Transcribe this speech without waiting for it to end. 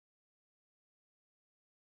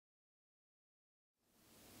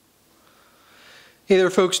Hey there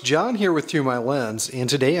folks, John here with ThruMyLens, and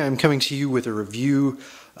today I'm coming to you with a review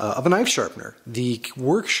of a knife sharpener, the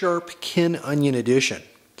WorkSharp Kin Onion Edition.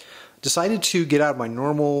 Decided to get out of my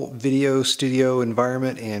normal video studio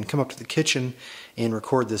environment and come up to the kitchen and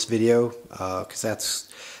record this video because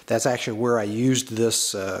that's actually where I used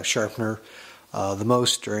this sharpener the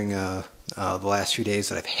most during the last few days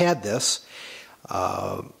that I've had this.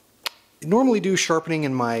 I normally do sharpening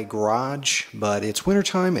in my garage, but it's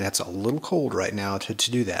wintertime and it's a little cold right now to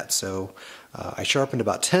do that. So I sharpened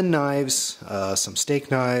about 10 knives, some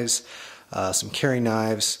steak knives, some carry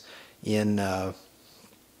knives in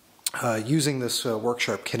using this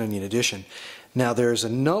WorkSharp Kin Onion Edition. Now there's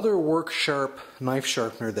another WorkSharp knife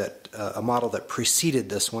sharpener that a model that preceded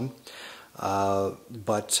this one,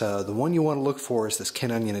 but the one you want to look for is this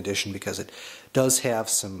Kin Onion Edition because it does have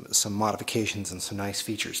some modifications and some nice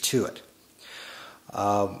features to it.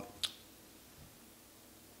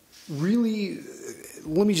 Really,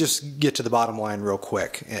 let me just get to the bottom line real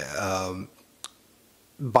quick.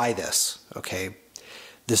 Buy this, okay?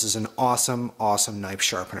 This is an awesome knife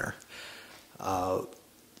sharpener.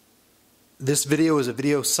 This video is a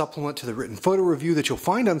video supplement to the written photo review that you'll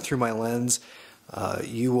find on ThruMyLens.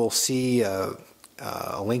 You will see a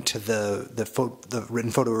link to the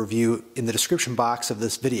written photo review in the description box of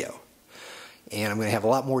this video. And I'm going to have a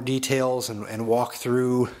lot more details and walk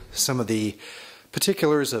through some of the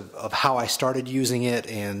particulars of how I started using it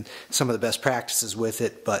and some of the best practices with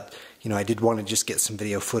it. But you know, I did want to just get some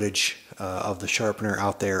video footage of the sharpener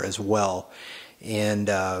out there as well. And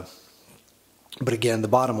but again, the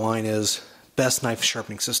bottom line is best knife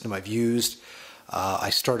sharpening system I've used.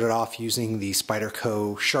 I started off using the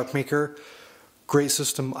Spyderco SharpMaker. Great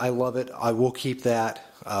system, I love it. I will keep that.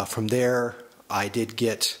 From there, I did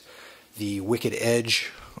get the Wicked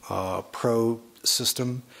Edge Pro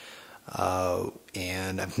system,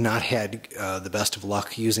 and I've not had the best of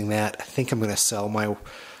luck using that. I think I'm going to sell my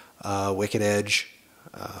Wicked Edge.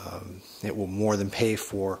 It will more than pay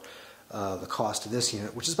for the cost of this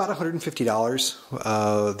unit, which is about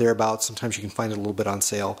 $150 thereabouts. Sometimes you can find it a little bit on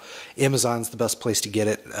sale. Amazon's the best place to get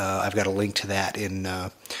it. I've got a link to that in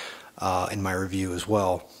my review as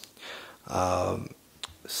well.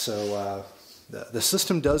 The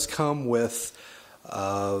system does come with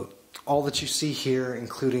all that you see here,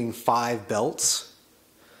 including 5 belts.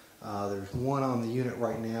 There's one on the unit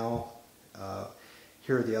right now.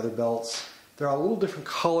 Here are the other belts. They're all a little different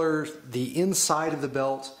colors. The inside of the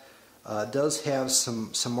belt does have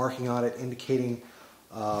some marking on it indicating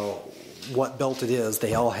what belt it is.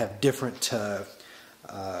 They all have different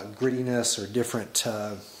grittiness or different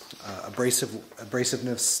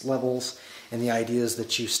abrasiveness levels. And the idea is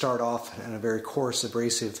that you start off in a very coarse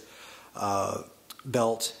abrasive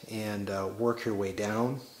belt and work your way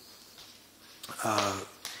down.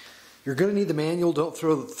 You're going to need the manual. Don't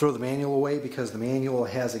throw the manual away because the manual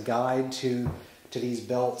has a guide to these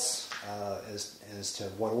belts as to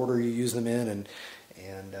what order you use them in and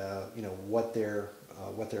you know what their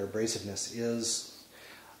abrasiveness is.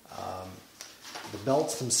 The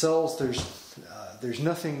belts themselves, there's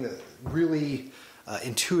nothing that really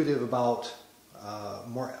intuitive about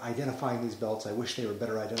more identifying these belts. I wish they were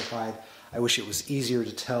better identified. I wish it was easier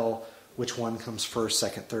to tell which one comes first,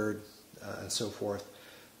 second, third, and so forth.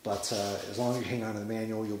 But as long as you hang on to the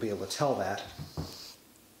manual, you'll be able to tell that.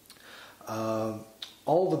 All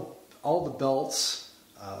the belts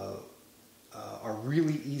are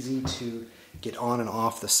really easy to get on and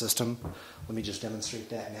off the system. Let me just demonstrate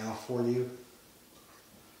that now for you.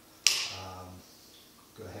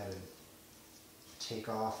 Go ahead and take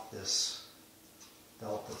off this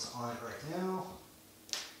belt that's on it right now.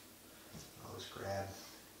 I'll just grab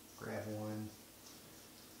one.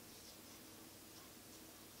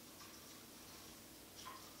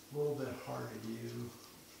 A little bit hard to do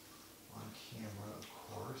on camera, of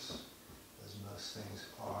course, as most things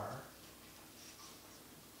are.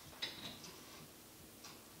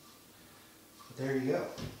 But there you go.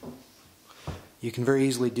 You can very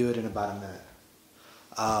easily do it in about a minute.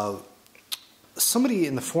 Somebody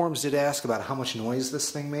in the forums did ask about how much noise this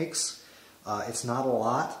thing makes. It's not a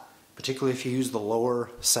lot, particularly if you use the lower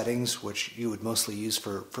settings, which you would mostly use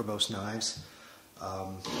for most knives. You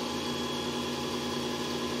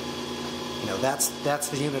know, that's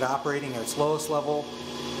the unit operating at its lowest level.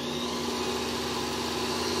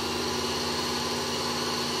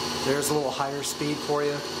 There's a little higher speed for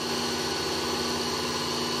you,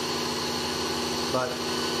 but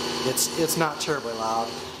it's not terribly loud.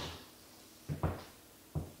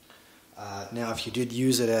 Now, if you did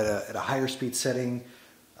use it at a higher speed setting,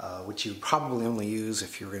 which you probably only use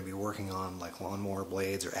if you're going to be working on like lawnmower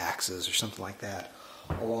blades or axes or something like that,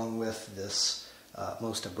 along with this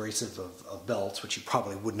most abrasive of belts, which you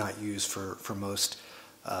probably would not use for most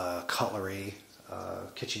cutlery,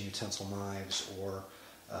 kitchen utensil knives, or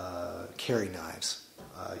carry knives.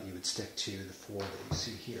 You would stick to the 4 that you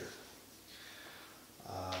see here.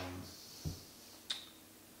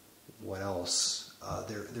 What else?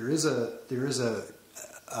 There is a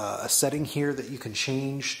setting here that you can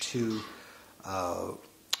change to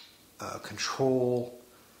control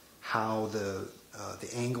how the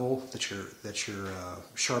angle that you're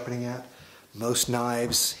sharpening at. Most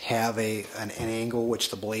knives have an angle which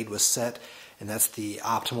the blade was set, and that's the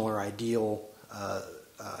optimal or ideal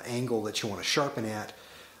angle that you want to sharpen at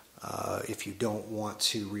if you don't want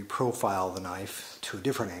to reprofile the knife to a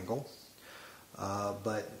different angle.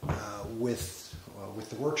 But with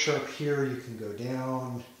the work sharp here, you can go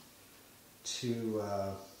down to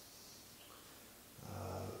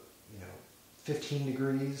 15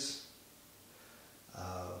 degrees,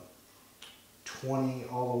 20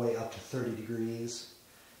 all the way up to 30 degrees.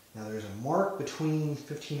 Now there's a mark between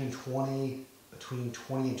 15 and 20, between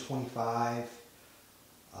 20 and 25.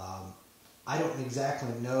 I don't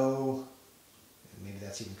exactly know, maybe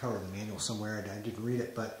that's even covered in the manual somewhere, I didn't read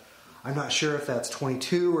it, but I'm not sure if that's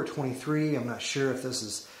 22 or 23. I'm not sure if this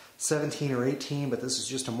is 17 or 18, but this is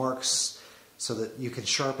just a mark so that you can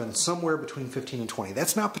sharpen somewhere between 15 and 20.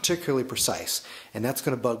 That's not particularly precise, and that's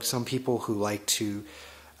going to bug some people who like to,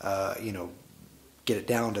 get it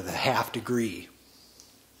down to the half degree.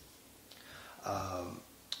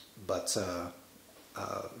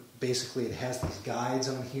 Basically, it has these guides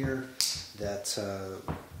on here that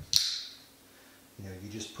you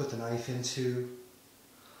just put the knife into,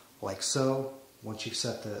 like so. Once you've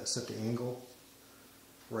set the angle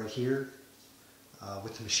right here.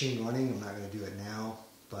 With the machine running, I'm not going to do it now,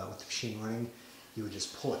 but with the machine running, you would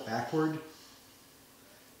just pull it backward. A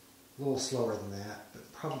little slower than that,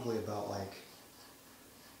 but probably about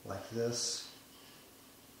like this.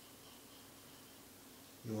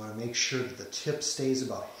 You want to make sure that the tip stays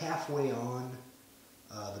about halfway on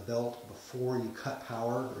the belt before you cut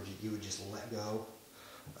power, or you would just let go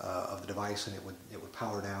of the device and it would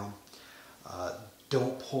power down.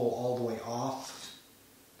 Don't pull all the way off,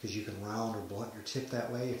 because you can round or blunt your tip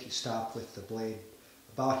that way. If you stop with the blade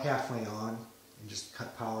about halfway on and just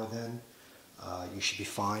cut power, then you should be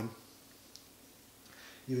fine.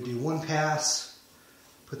 You would do one pass,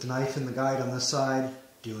 put the knife in the guide on this side,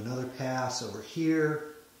 do another pass over here.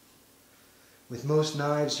 With most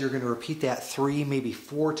knives, you're going to repeat that 3, maybe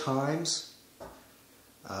 4 times,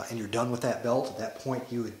 and you're done with that belt. At that point,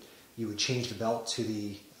 you would change the belt to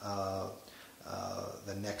the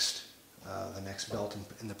next belt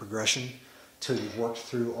in the progression till you've worked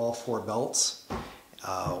through all 4 belts.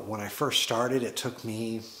 When I first started, it took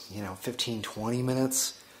me 15-20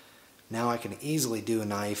 minutes. Now I can easily do a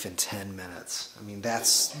knife in 10 minutes. I mean, that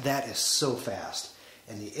is so fast.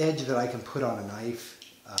 And the edge that I can put on a knife,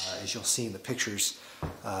 as you'll see in the pictures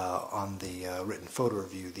on the written photo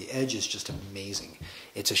review, the edge is just amazing.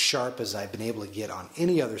 It's as sharp as I've been able to get on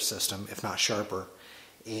any other system, if not sharper,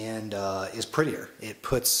 and is prettier. It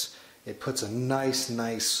puts a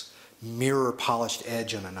nice mirror polished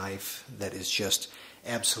edge on a knife that is just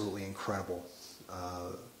absolutely incredible.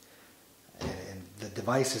 And the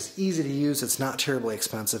device is easy to use. It's not terribly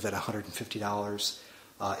expensive at $150.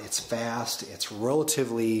 It's fast. It's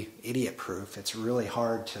relatively idiot proof. It's really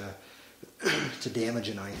hard to damage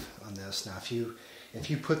a knife on this. Now if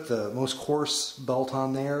you put the most coarse belt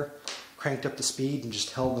on there, cranked up the speed, and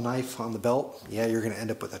just held the knife on the belt, yeah, you're going to end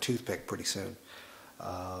up with a toothpick pretty soon.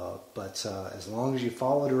 But as long as you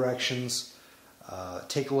follow directions,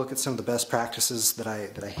 take a look at some of the best practices that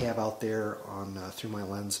I have out there on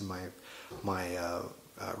ThruMyLens and my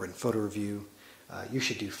written photo review, you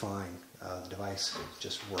should do fine. The device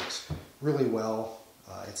just works really well.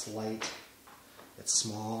 It's light, it's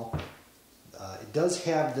small. It does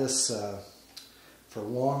have this for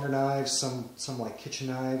longer knives, some like kitchen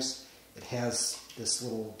knives. It has this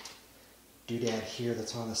little doodad here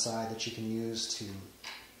that's on the side that you can use to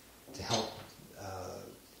help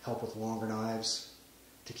with longer knives,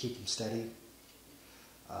 to keep them steady.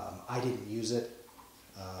 I didn't use it.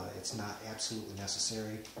 It's not absolutely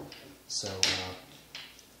necessary. So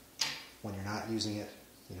when you're not using it,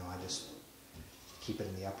 I just keep it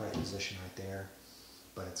in the upright position right there.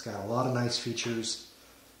 But it's got a lot of nice features,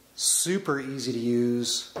 super easy to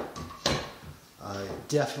use.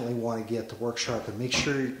 Definitely want to get the Work Sharp, and make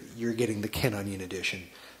sure you're getting the Ken Onion edition.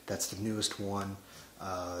 That's the newest one.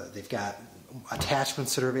 They've got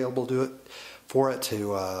attachments that are available to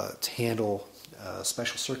handle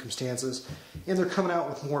special circumstances, and they're coming out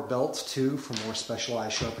with more belts too for more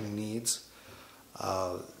specialized sharpening needs.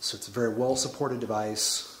 So it's a very well supported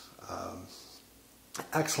device.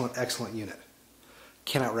 Excellent, excellent unit.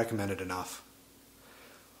 Cannot recommend it enough.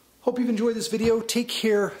 Hope you've enjoyed this video. Take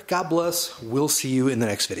care. God bless. We'll see you in the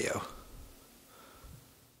next video.